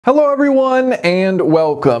Hello everyone and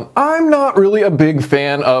welcome. I'm not really a big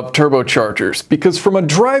fan of turbochargers because from a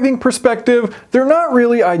driving perspective, they're not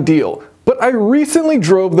really ideal. But I recently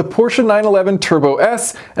drove the Porsche 911 Turbo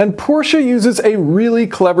S, and Porsche uses a really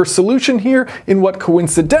clever solution here in what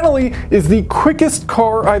coincidentally is the quickest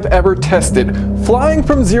car I've ever tested, flying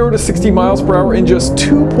from 0 to 60 miles per hour in just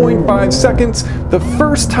 2.5 seconds the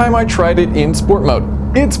first time I tried it in sport mode.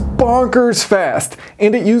 It's bonkers fast,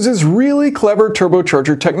 and it uses really clever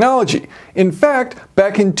turbocharger technology. In fact,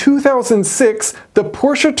 back in 2006, the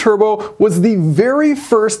Porsche Turbo was the very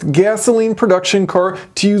first gasoline production car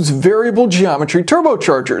to use variable geometry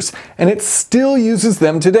turbochargers, and it still uses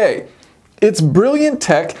them today. It's brilliant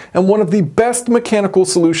tech and one of the best mechanical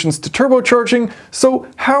solutions to turbocharging, so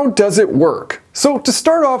how does it work? So to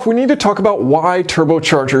start off, we need to talk about why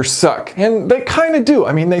turbochargers suck. And they kind of do.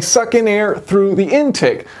 I mean, they suck in air through the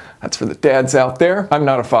intake. That's for the dads out there. I'm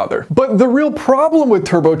not a father. But the real problem with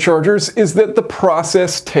turbochargers is that the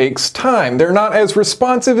process takes time. They're not as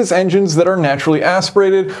responsive as engines that are naturally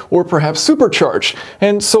aspirated or perhaps supercharged.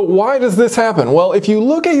 And so why does this happen? Well, if you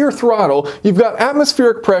look at your throttle, you've got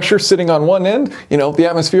atmospheric pressure sitting on one end, the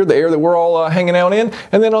atmosphere, the air that we're all hanging out in,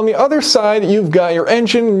 and then on the other side, you've got your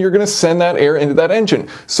engine, and you're gonna send that air into that engine.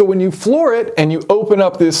 So when you floor it and you open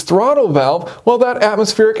up this throttle valve, well, that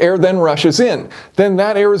atmospheric air then rushes in. Then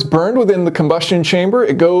that air is burned within the combustion chamber.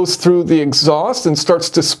 It goes through the exhaust and starts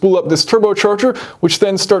to spool up this turbocharger, which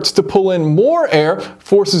then starts to pull in more air,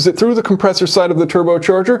 forces it through the compressor side of the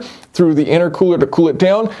turbocharger, through the intercooler to cool it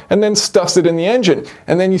down, and then stuffs it in the engine.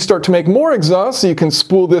 And then you start to make more exhaust, so you can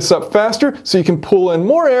spool this up faster, so you can pull in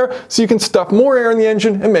more air, so you can stuff more air in the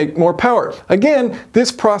engine and make more power. Again,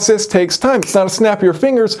 this process takes time. It's not a snap of your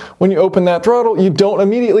fingers. When you open that throttle, you don't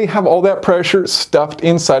immediately have all that pressure stuffed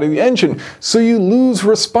inside of the engine, so you lose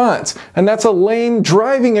response. And that's a lame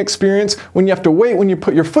driving experience when you have to wait when you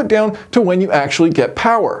put your foot down to when you actually get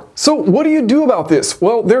power. So what do you do about this?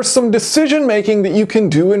 Well, there's some decision making that you can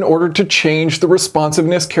do in order to change the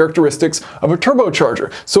responsiveness characteristics of a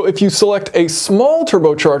turbocharger. So if you select a small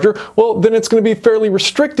turbocharger, well, then it's going to be fairly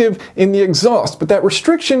restrictive in the exhaust. But that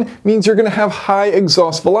restriction means you're going to have high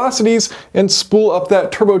exhaust velocities and spool up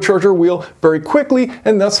that turbocharger wheel very quickly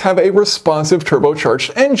and thus have a responsive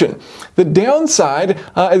turbocharged engine. The downside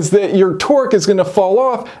is that your torque is going to fall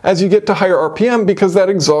off as you get to higher RPM because that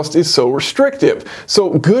exhaust is so restrictive.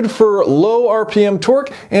 So good for low RPM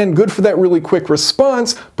torque and good for that really quick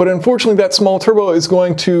response, but unfortunately that small turbo is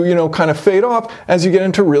going to, kind of fade off as you get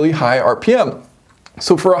into really high RPM.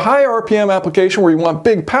 So for a high RPM application where you want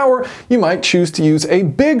big power, you might choose to use a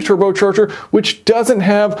big turbocharger which doesn't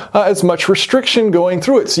have as much restriction going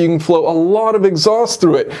through it. So you can flow a lot of exhaust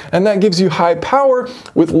through it. And that gives you high power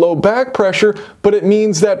with low back pressure, but it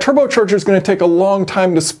means that turbocharger is going to take a long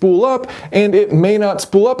time to spool up, and it may not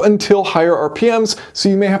spool up until higher RPMs, so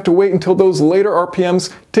you may have to wait until those later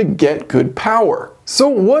RPMs to get good power. So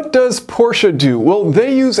what does Porsche do? Well,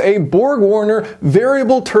 they use a Borg-Warner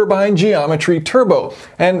variable turbine geometry turbo.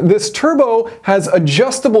 And this turbo has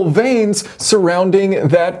adjustable vanes surrounding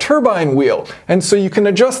that turbine wheel. And so you can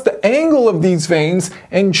adjust the angle of these vanes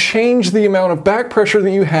and change the amount of back pressure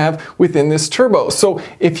that you have within this turbo. So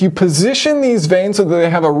if you position these vanes so that they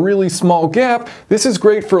have a really small gap, this is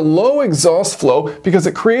great for low exhaust flow because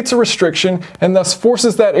it creates a restriction and thus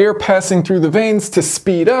forces that air passing through the vanes to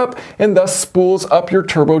speed up and thus spools up your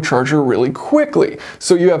turbocharger really quickly.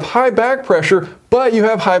 So you have high back pressure, but you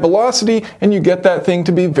have high velocity, and you get that thing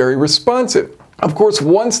to be very responsive. Of course,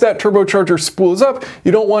 once that turbocharger spools up,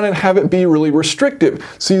 you don't want to have it be really restrictive.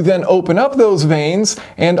 So you then open up those vanes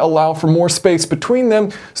and allow for more space between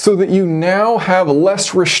them so that you now have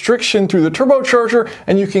less restriction through the turbocharger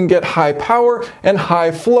and you can get high power and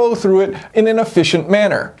high flow through it in an efficient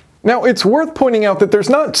manner. Now, it's worth pointing out that there's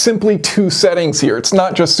not simply two settings here. It's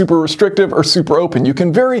not just super restrictive or super open. You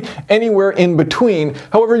can vary anywhere in between.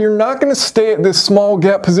 However, you're not going to stay at this small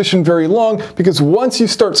gap position very long because once you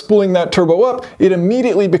start spooling that turbo up, it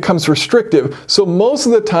immediately becomes restrictive. So most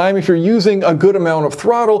of the time, if you're using a good amount of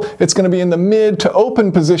throttle, it's going to be in the mid to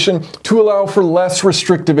open position to allow for less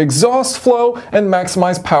restrictive exhaust flow and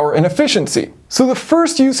maximize power and efficiency. So the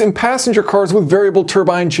first use in passenger cars with variable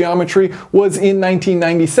turbine geometry was in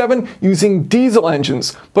 1997 using diesel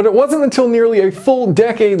engines, but it wasn't until nearly a full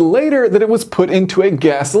decade later that it was put into a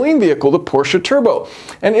gasoline vehicle, the Porsche Turbo.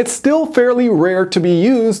 And it's still fairly rare to be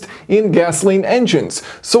used in gasoline engines.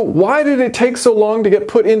 So why did it take so long to get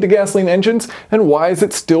put into gasoline engines, and why is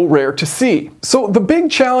it still rare to see? So the big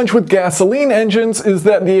challenge with gasoline engines is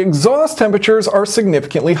that the exhaust temperatures are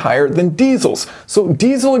significantly higher than diesels. So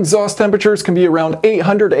diesel exhaust temperatures can be be around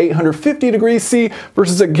 800 to 850 degrees C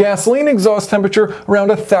versus a gasoline exhaust temperature around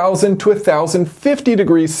 1000 to 1050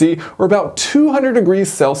 degrees C, or about 200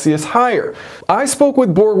 degrees Celsius higher. I spoke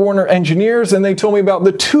with BorgWarner engineers and they told me about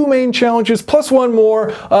the two main challenges plus one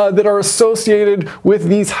more that are associated with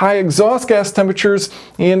these high exhaust gas temperatures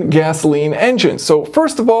in gasoline engines. So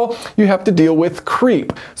first of all, you have to deal with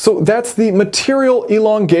creep. So that's the material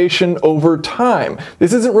elongation over time.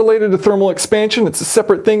 This isn't related to thermal expansion, it's a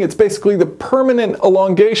separate thing. It's basically the permanent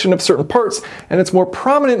elongation of certain parts, and it's more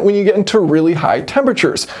prominent when you get into really high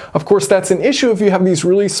temperatures. Of course, that's an issue if you have these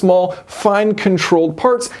really small, fine controlled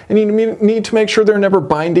parts, and you need to make sure they're never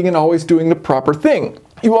binding and always doing the proper thing.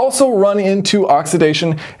 You also run into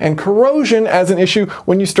oxidation and corrosion as an issue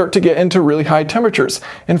when you start to get into really high temperatures.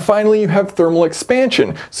 And finally, you have thermal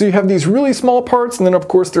expansion. So you have these really small parts, and then of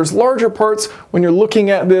course there's larger parts when you're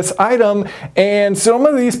looking at this item, and some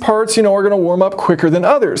of these parts, are going to warm up quicker than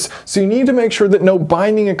others. So you need to make sure that no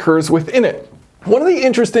binding occurs within it. One of the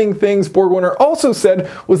interesting things BorgWarner also said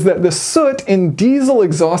was that the soot in diesel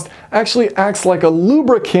exhaust actually acts like a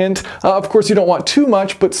lubricant. Of course, you don't want too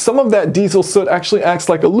much, but some of that diesel soot actually acts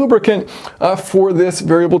like a lubricant for this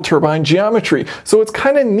variable turbine geometry. So it's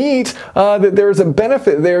kind of neat that there's a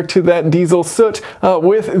benefit there to that diesel soot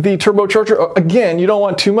with the turbocharger. Again, you don't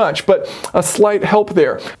want too much, but a slight help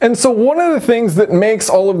there. And so one of the things that makes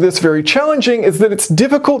all of this very challenging is that it's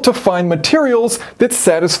difficult to find materials that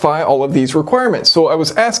satisfy all of these requirements. So I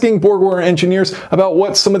was asking BorgWarner engineers about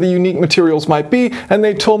what some of the unique materials might be, and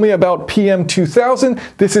they told me about PM2000.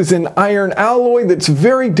 This is an iron alloy that's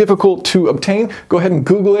very difficult to obtain. Go ahead and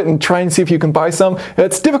Google it and try and see if you can buy some.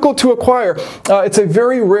 It's difficult to acquire. It's a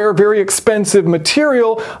very rare, very expensive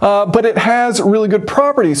material, but it has really good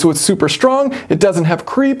properties. So it's super strong, it doesn't have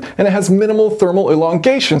creep, and it has minimal thermal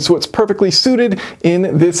elongation. So it's perfectly suited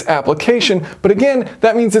in this application. But again,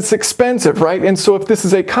 that means it's expensive, right? And so if this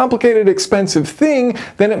is a complicated, expensive thing,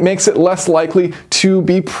 then it makes it less likely to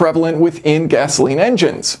be prevalent within gasoline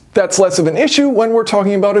engines. That's less of an issue when we're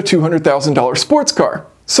talking about a $200,000 sports car.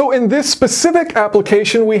 So in this specific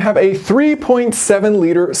application, we have a 3.7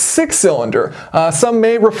 liter six-cylinder. Some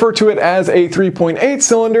may refer to it as a 3.8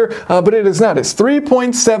 cylinder, but it is not. It's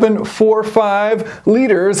 3.745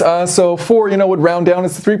 liters. So 4, would round down.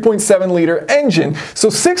 It's a 3.7 liter engine. So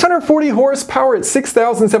 640 horsepower at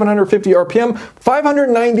 6,750 RPM,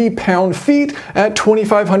 590 pound-feet at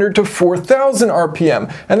 2,500 to 4,000 RPM.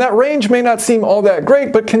 And that range may not seem all that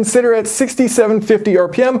great, but consider at 6,750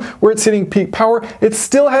 RPM, where it's hitting peak power, it's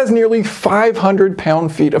still has nearly 500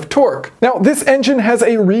 pound-feet of torque. Now, this engine has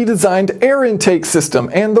a redesigned air intake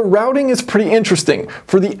system, and the routing is pretty interesting.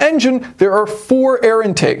 For the engine, there are 4 air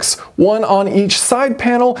intakes, one on each side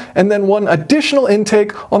panel, and then one additional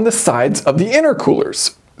intake on the sides of the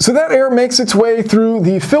intercoolers. So that air makes its way through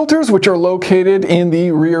the filters, which are located in the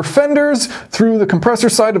rear fenders, through the compressor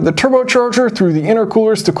side of the turbocharger, through the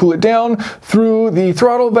intercoolers to cool it down, through the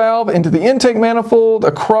throttle valve, into the intake manifold,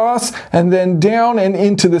 across, and then down and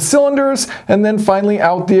into the cylinders, and then finally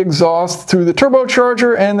out the exhaust through the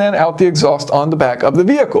turbocharger, and then out the exhaust on the back of the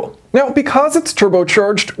vehicle. Now, because it's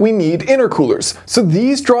turbocharged, we need intercoolers. So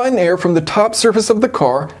these draw in air from the top surface of the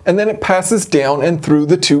car, and then it passes down and through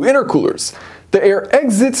the 2 intercoolers. The air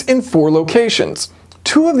exits in 4 locations.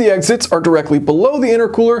 2 of the exits are directly below the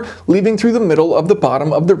intercooler, leaving through the middle of the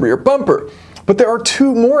bottom of the rear bumper. But there are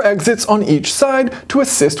 2 more exits on each side to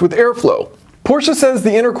assist with airflow. Porsche says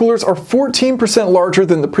the intercoolers are 14% larger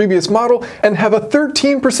than the previous model and have a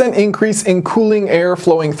 13% increase in cooling air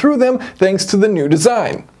flowing through them thanks to the new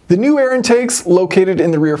design. The new air intakes, located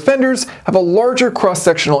in the rear fenders, have a larger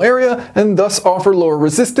cross-sectional area and thus offer lower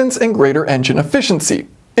resistance and greater engine efficiency.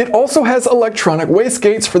 It also has electronic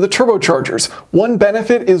wastegates for the turbochargers. One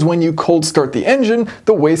benefit is when you cold start the engine,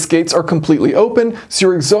 the wastegates are completely open, so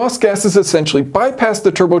your exhaust gases essentially bypass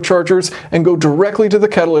the turbochargers and go directly to the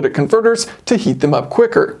catalytic converters to heat them up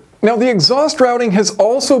quicker. Now, the exhaust routing has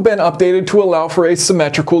also been updated to allow for a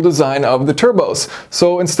symmetrical design of the turbos.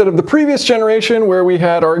 So instead of the previous generation where we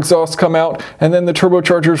had our exhaust come out and then the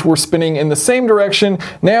turbochargers were spinning in the same direction,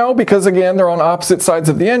 now, because again they're on opposite sides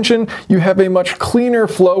of the engine, you have a much cleaner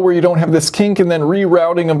flow where you don't have this kink and then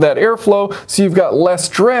rerouting of that airflow, so you've got less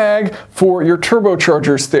drag for your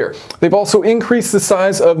turbochargers there. They've also increased the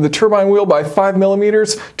size of the turbine wheel by 5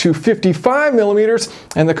 millimeters to 55 millimeters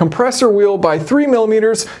and the compressor wheel by 3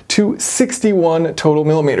 millimeters to 61 total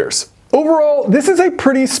millimeters. Overall, this is a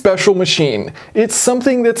pretty special machine. It's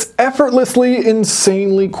something that's effortlessly,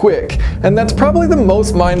 insanely quick, and that's probably the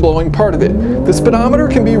most mind-blowing part of it. The speedometer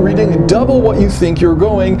can be reading double what you think you're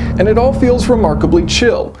going, and it all feels remarkably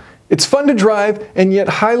chill. It's fun to drive, and yet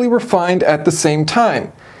highly refined at the same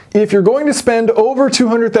time. If you're going to spend over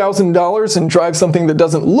 $200,000 and drive something that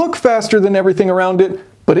doesn't look faster than everything around it,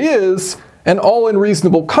 but is, and all in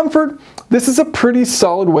reasonable comfort, this is a pretty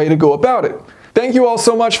solid way to go about it. Thank you all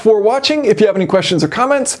so much for watching. If you have any questions or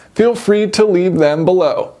comments, feel free to leave them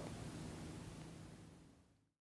below.